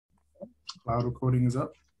Cloud recording is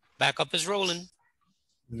up. Backup is rolling.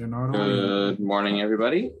 Leonardo. Good morning,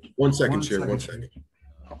 everybody. One second, Chair. Good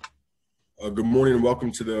morning and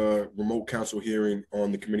welcome to the remote council hearing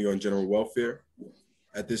on the Committee on General Welfare.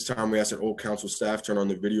 At this time, we ask that all council staff turn on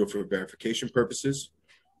the video for verification purposes.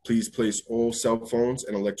 Please place all cell phones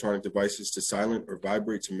and electronic devices to silent or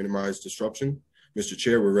vibrate to minimize disruption. Mr.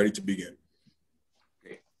 Chair, we're ready to begin.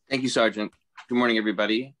 Great. Thank you, Sergeant. Good morning,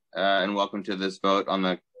 everybody, and welcome to this vote on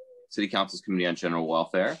the City Council's Committee on General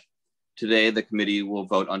Welfare. Today, the committee will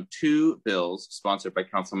vote on two bills sponsored by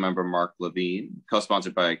Councilmember Mark Levine,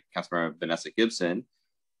 co-sponsored by Councilmember Vanessa Gibson,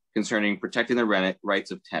 concerning protecting the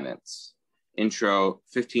rights of tenants. Intro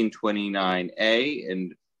 1529A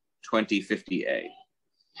and 2050A.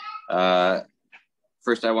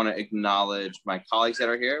 First, I want to acknowledge my colleagues that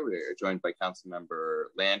are here. We are joined by Councilmember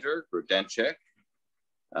Lander, Grudenchik,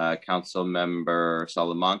 Councilmember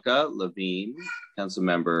Salamanca, Levine,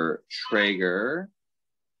 Councilmember Traeger,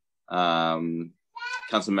 Councilmember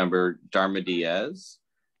Darma Diaz,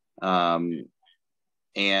 and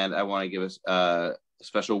I want to give us a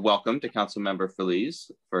special welcome to Councilmember Feliz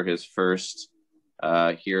for his first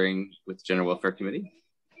hearing with the General Welfare Committee,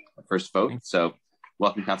 first vote. So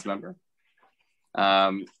welcome, Councilmember.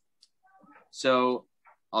 So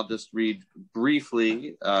I'll just read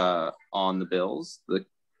briefly on the bills.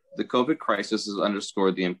 The COVID crisis has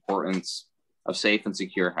underscored the importance of safe and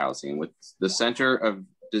secure housing, with the Center of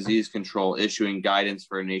Disease Control issuing guidance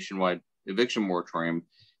for a nationwide eviction moratorium.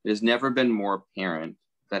 It has never been more apparent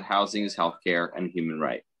that housing is healthcare and a human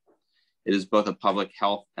right. It is both a public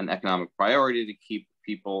health and economic priority to keep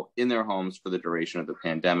people in their homes for the duration of the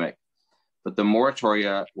pandemic. But the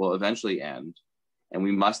moratoria will eventually end, and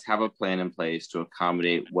we must have a plan in place to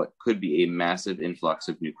accommodate what could be a massive influx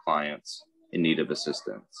of new clients in need of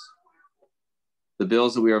assistance. The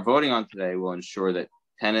bills that we are voting on today will ensure that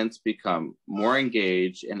tenants become more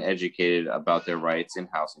engaged and educated about their rights in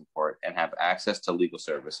housing court and have access to legal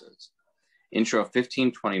services. Intro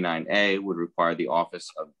 1529A would require the Office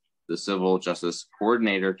of the Civil Justice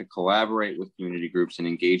Coordinator to collaborate with community groups in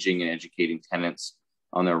engaging and educating tenants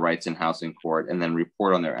on their rights in housing court and then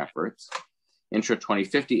report on their efforts. Intro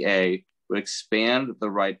 2050A would expand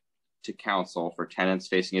the right to counsel for tenants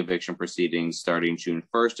facing eviction proceedings starting June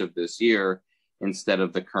 1st of this year instead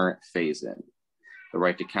of the current phase-in. The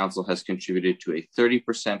right to counsel has contributed to a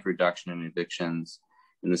 30% reduction in evictions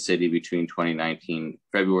in the city between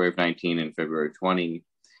February of 19 and February 20.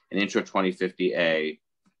 And Intro 2050A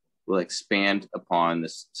will expand upon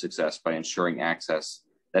this success by ensuring access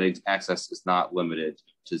is not limited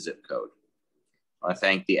to zip code. I want to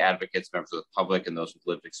thank the advocates, members of the public, and those with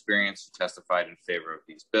lived experience who testified in favor of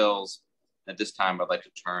these bills. At this time, I'd like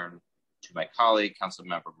to turn to my colleague,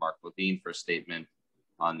 Councilmember Mark Levine, for a statement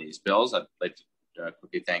on these bills. I'd like to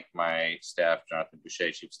quickly thank my staff, Jonathan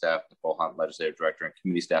Boucher, Chief Staff, Nicole Hunt, Legislative Director, and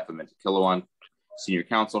Community Staff, Amanda Kilowan, Senior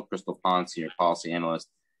Counsel, Crystal Pond, Senior Policy Analyst,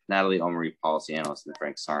 Natalie Omari, Policy Analyst, and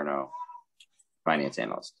Frank Sarno, Finance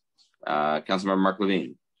Analyst. Councilmember Mark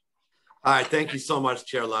Levine. All right, thank you so much,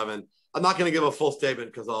 Chair Levin. I'm not going to give a full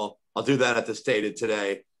statement because I'll do that at the stated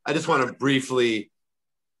today. I just want to briefly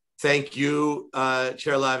thank you,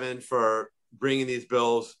 Chair Levin, for bringing these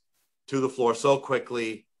bills to the floor so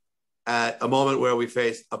quickly at a moment where we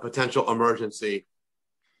face a potential emergency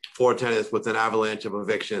for tenants with an avalanche of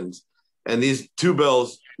evictions. And these two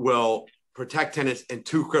bills will protect tenants in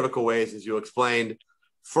two critical ways, as you explained.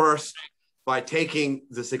 First, by taking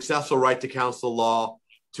the successful right to counsel law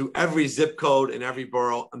to every zip code in every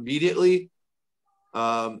borough immediately,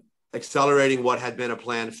 accelerating what had been a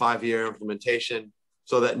planned 5-year implementation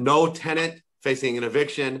so that no tenant facing an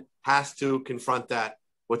eviction has to confront that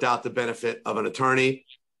without the benefit of an attorney.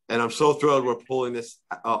 And I'm so thrilled we're pulling this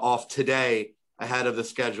off today ahead of the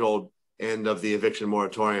scheduled end of the eviction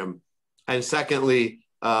moratorium. And secondly,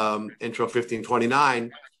 Intro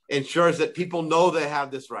 1529 ensures that people know they have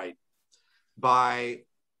this right by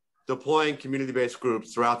deploying community-based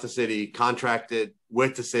groups throughout the city, contracted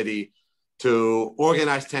with the city to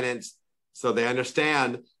organize tenants so they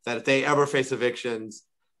understand that if they ever face evictions,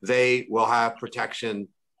 they will have protection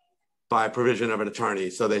by provision of an attorney.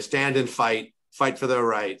 So they stand and fight for their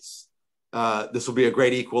rights. This will be a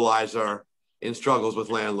great equalizer in struggles with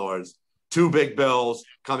landlords. Two big bills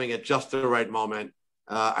coming at just the right moment.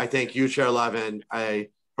 I thank you, Chair Levin. I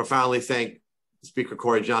profoundly thank Speaker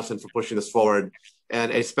Corey Johnson for pushing this forward.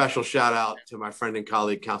 And a special shout out to my friend and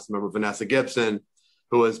colleague, Councilmember Vanessa Gibson,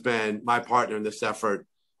 who has been my partner in this effort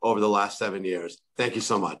over the last 7 years. Thank you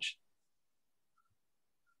so much.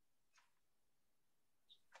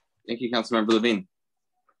 Thank you, Councilmember Levine.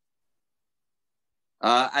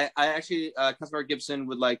 I actually, Councilmember Gibson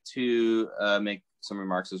would like to make some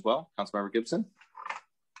remarks as well. Councilmember Gibson.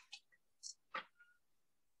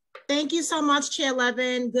 Thank you so much, Chair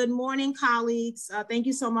Levin. Good morning, colleagues. Thank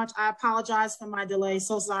you so much. I apologize for my delay.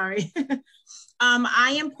 So sorry.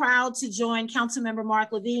 I am proud to join Councilmember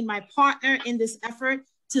Mark Levine, my partner in this effort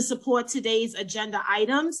to support today's agenda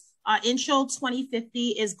items. Intro 2050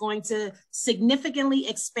 is going to significantly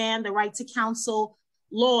expand the right to counsel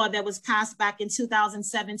law that was passed back in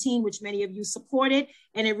 2017, which many of you supported.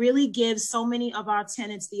 And it really gives so many of our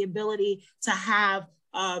tenants the ability to have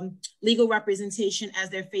legal representation as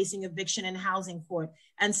they're facing eviction in housing court.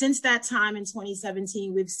 And since that time in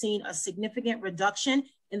 2017, we've seen a significant reduction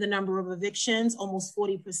in the number of evictions, almost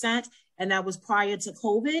 40%, and that was prior to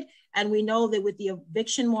COVID. And we know that with the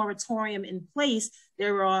eviction moratorium in place,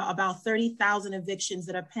 there are about 30,000 evictions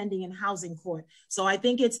that are pending in housing court. So I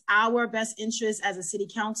think it's our best interest as a city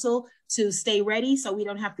council to stay ready so we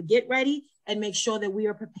don't have to get ready and make sure that we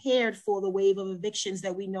are prepared for the wave of evictions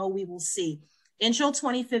that we know we will see. Intro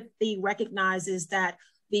 2050 recognizes that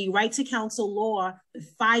the right to counsel law, the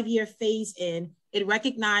 5-year phase in, it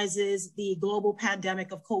recognizes the global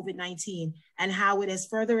pandemic of COVID-19 and how it has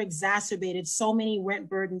further exacerbated so many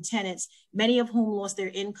rent-burdened tenants, many of whom lost their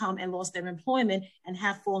income and lost their employment and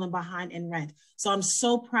have fallen behind in rent. So I'm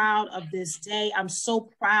so proud of this day. I'm so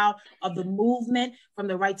proud of the movement from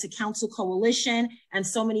the Right to Counsel Coalition and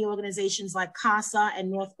so many organizations like CASA and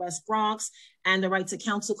Northwest Bronx and the Right to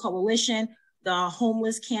Counsel Coalition, the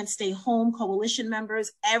Homeless Can't Stay Home Coalition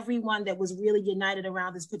members, everyone that was really united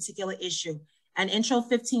around this particular issue. And Intro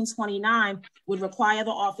 1529 would require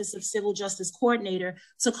the Office of Civil Justice Coordinator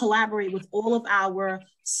to collaborate with all of our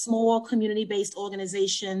small community-based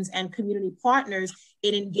organizations and community partners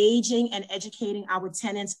in engaging and educating our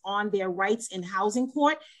tenants on their rights in housing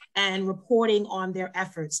court and reporting on their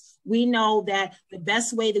efforts. We know that the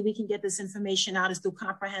best way that we can get this information out is through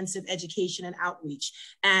comprehensive education and outreach.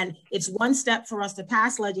 And it's one step for us to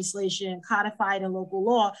pass legislation and codify it in local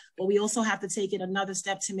law, but we also have to take it another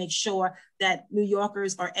step to make sure that New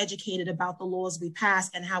Yorkers are educated about the laws we pass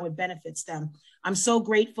and how it benefits them. I'm so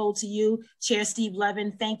grateful to you, Chair Steve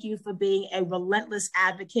Levin. Thank you for being a relentless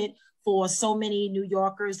advocate for so many New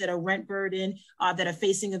Yorkers that are rent burdened, that are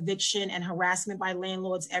facing eviction and harassment by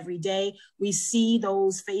landlords every day. We see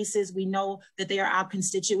those faces. We know that they are our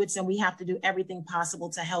constituents and we have to do everything possible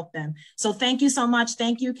to help them. So thank you so much.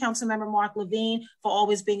 Thank you, Councilmember Mark Levine, for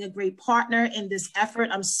always being a great partner in this effort.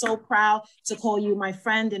 I'm so proud to call you my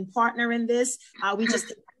friend and partner in this. We just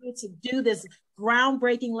continue to do this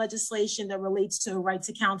groundbreaking legislation that relates to a right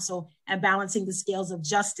to counsel and balancing the scales of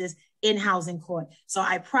justice in housing court. So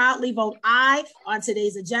I proudly vote aye on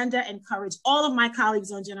today's agenda and encourage all of my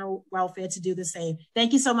colleagues on general welfare to do the same.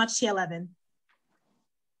 Thank you so much, Chair Levin.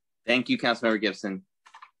 Thank you, Councilmember Gibson.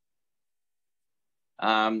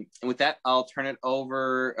 And with that, I'll turn it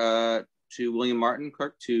over to William Martin,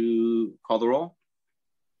 clerk, to call the roll.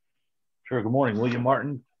 Sure. Good morning. William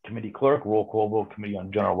Martin, committee clerk, roll call vote, Committee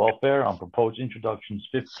on General Welfare on proposed introductions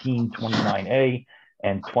 1529A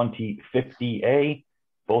and 2050A.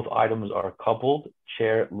 Both items are coupled.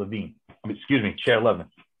 Chair Levine. Chair Levin.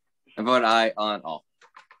 I vote aye on all.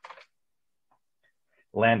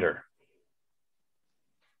 Lander.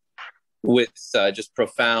 With just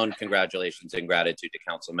profound congratulations and gratitude to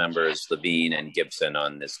council members Levine and Gibson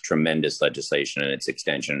on this tremendous legislation and its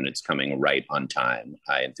extension, and it's coming right on time.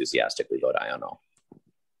 I enthusiastically vote aye on all.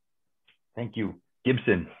 Thank you.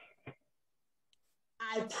 Gibson.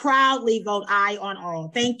 I proudly vote aye on all.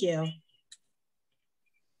 Thank you.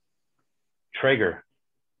 Traeger.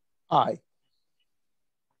 Aye.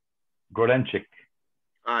 Grodenchik.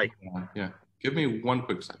 Aye. Yeah. Give me one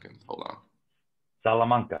quick second. Hold on.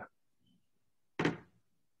 Salamanca.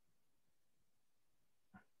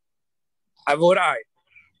 I vote aye.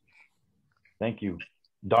 Thank you.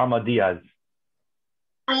 Dharma Diaz.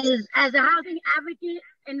 As a housing advocate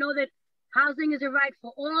and know that housing is a right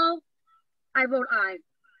for all, I vote aye.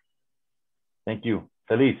 Thank you.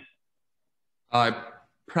 Feliz. I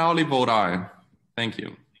proudly vote aye. Thank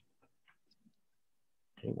you.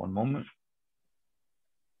 Okay, one moment.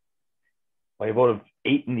 By a vote of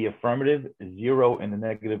 8 in the affirmative, 0 in the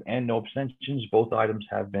negative, and no abstentions, both items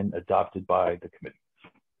have been adopted by the committee.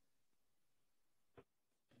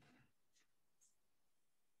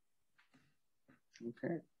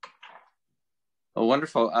 Okay. Oh,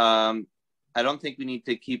 wonderful. I don't think we need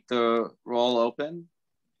to keep the roll open.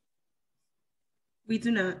 We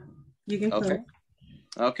do not. You can close. Okay.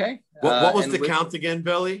 Okay. What was the count again,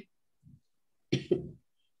 Billy? 8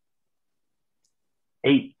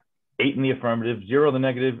 in the affirmative, 0 in the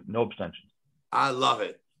negative, no abstentions. I love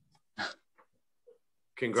it.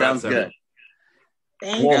 Congrats. Sounds good.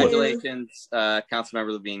 Thank Congratulations,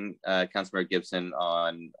 Councilmember Levine, Councilmember Gibson,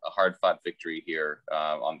 on a hard-fought victory here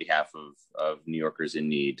on behalf of New Yorkers in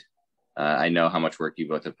need. I know how much work you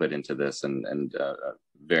both have put into this, and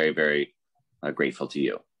very, very grateful to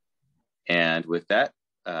you. And with that,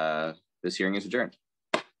 this hearing is adjourned.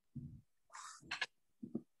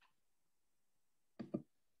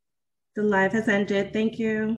 The live has ended. Thank you.